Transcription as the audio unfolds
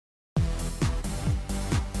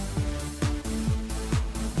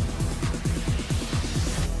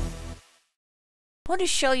want to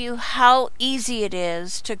show you how easy it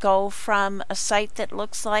is to go from a site that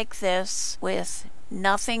looks like this with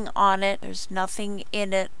nothing on it, there's nothing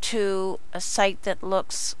in it, to a site that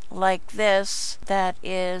looks like this that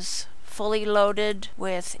is fully loaded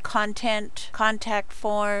with content, contact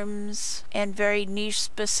forms, and very niche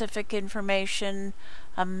specific information,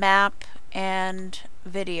 a map, and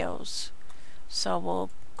videos. So we'll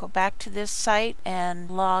go back to this site and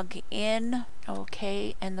log in.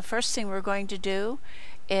 Okay, and the first thing we're going to do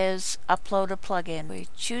is upload a plugin. We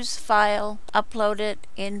choose file, upload it,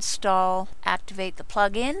 install, activate the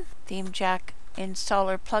plugin. ThemeJack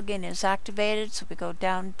installer plugin is activated, so we go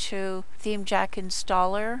down to ThemeJack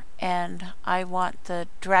installer, and I want the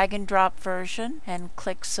drag and drop version, and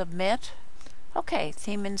click submit. Okay,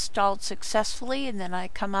 theme installed successfully, and then I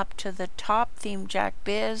come up to the top, ThemeJack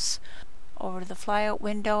Biz, over to the flyout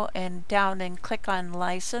window and down and click on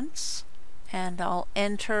license, and I'll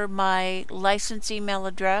enter my license email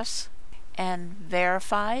address and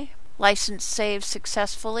verify. License saved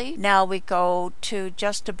successfully. Now we go to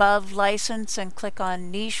just above license and click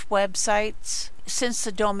on niche websites. Since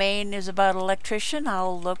the domain is about electrician,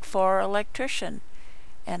 I'll look for electrician,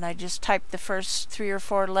 and I just type the first 3 or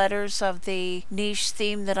 4 letters of the niche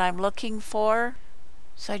theme that I'm looking for.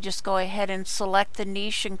 So I just go ahead and select the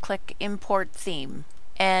niche and click import theme.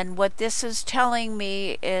 And what this is telling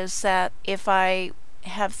me is that if I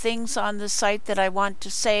have things on the site that I want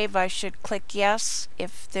to save, I should click yes.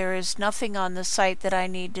 If there is nothing on the site that I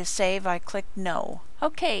need to save, I click no.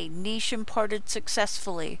 Okay, niche imported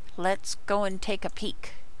successfully. Let's go and take a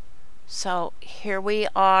peek. So here we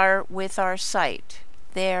are with our site.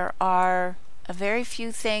 There are a very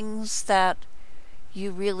few things that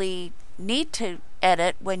you really need to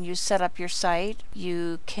edit when you set up your site.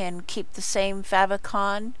 You can keep the same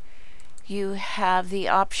favicon. You have the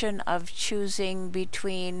option of choosing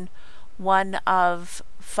between one of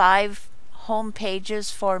 5 home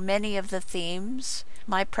pages for many of the themes.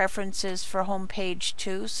 My preference is for home page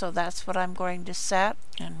 2, so that's what I'm going to set.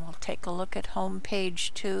 And we'll take a look at home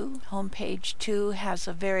page 2. Home page 2 has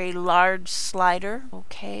a very large slider.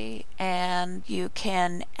 Okay, and you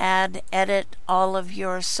can edit all of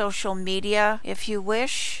your social media if you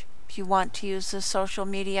wish. If you want to use the social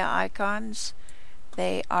media icons,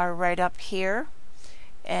 they are right up here.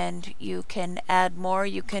 And you can add more.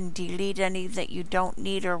 You can delete any that you don't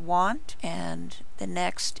need or want. And the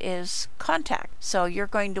next is contact. So you're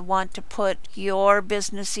going to want to put your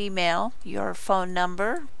business email, your phone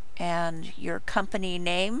number, and your company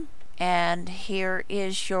name. And here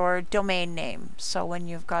is your domain name. So when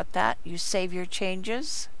you've got that, you save your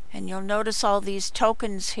changes. And you'll notice all these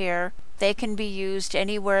tokens here. They can be used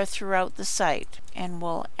anywhere throughout the site. And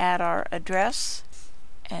we'll add our address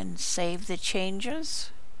and save the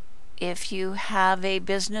changes. If you have a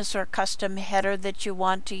business or custom header that you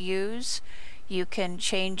want to use, you can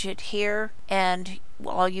change it here, and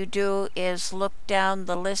all you do is look down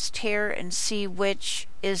the list here and see which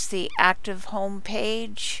is the active home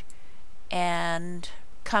page and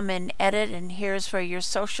come and edit. And here's where your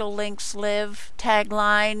social links live.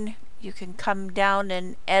 Tagline, you can come down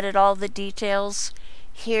and edit all the details.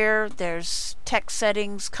 Here there's text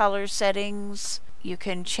settings, color settings. You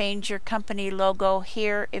can change your company logo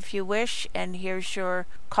here if you wish, and here's your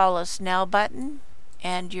Call Us Now button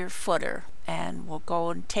and your footer. And we'll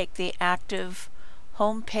go and take the active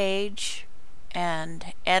home page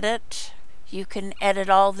and edit. You can edit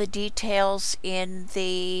all the details in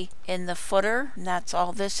the footer, and that's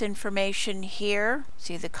all this information here.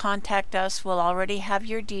 See, the contact us will already have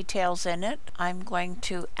your details in it. I'm going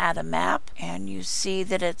to add a map, and you see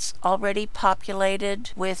that it's already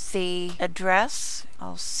populated with the address.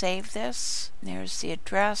 I'll save this. There's the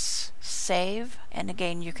address. Save. And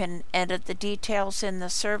again, you can edit the details in the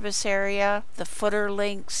service area, the footer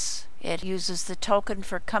links. It uses the token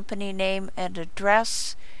for company name and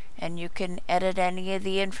address, and you can edit any of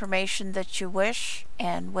the information that you wish.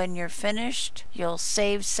 And when you're finished, you'll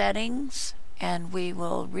save settings, and we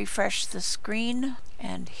will refresh the screen.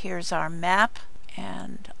 And here's our map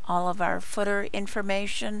and all of our footer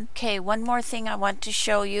information. Okay, one more thing I want to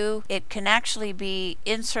show you. It can actually be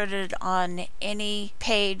inserted on any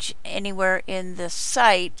page anywhere in the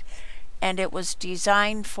site, and it was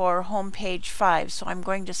designed for homepage 5. So I'm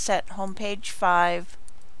going to set homepage 5,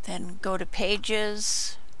 then go to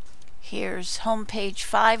pages. Here's homepage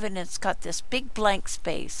 5, and it's got this big blank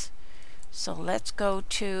space. So let's go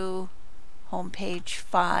to homepage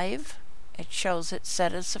 5. It shows it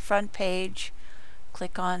set as the front page.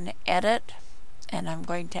 Click on edit, and I'm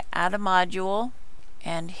going to add a module,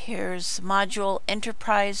 and here's module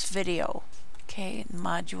enterprise video. Okay,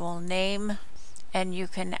 module name, and you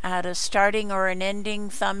can add a starting or an ending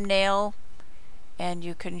thumbnail, and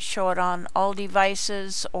you can show it on all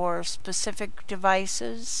devices or specific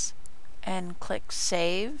devices, and click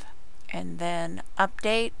save, and then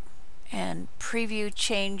update and preview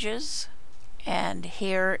changes. And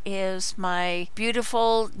here is my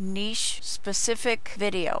beautiful niche specific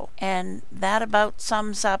video, and that about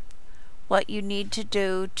sums up what you need to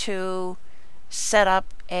do to set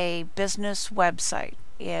up a business website.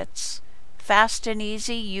 It's fast and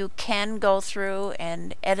easy. You can go through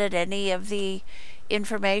and edit any of the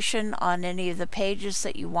information on any of the pages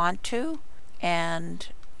that you want to, and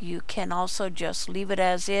you can also just leave it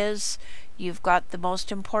as is. You've got the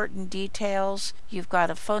most important details. You've got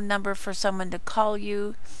a phone number for someone to call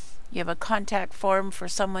you. You have a contact form for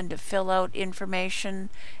someone to fill out information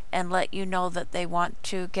and let you know that they want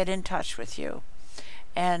to get in touch with you.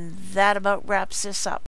 And that about wraps this up.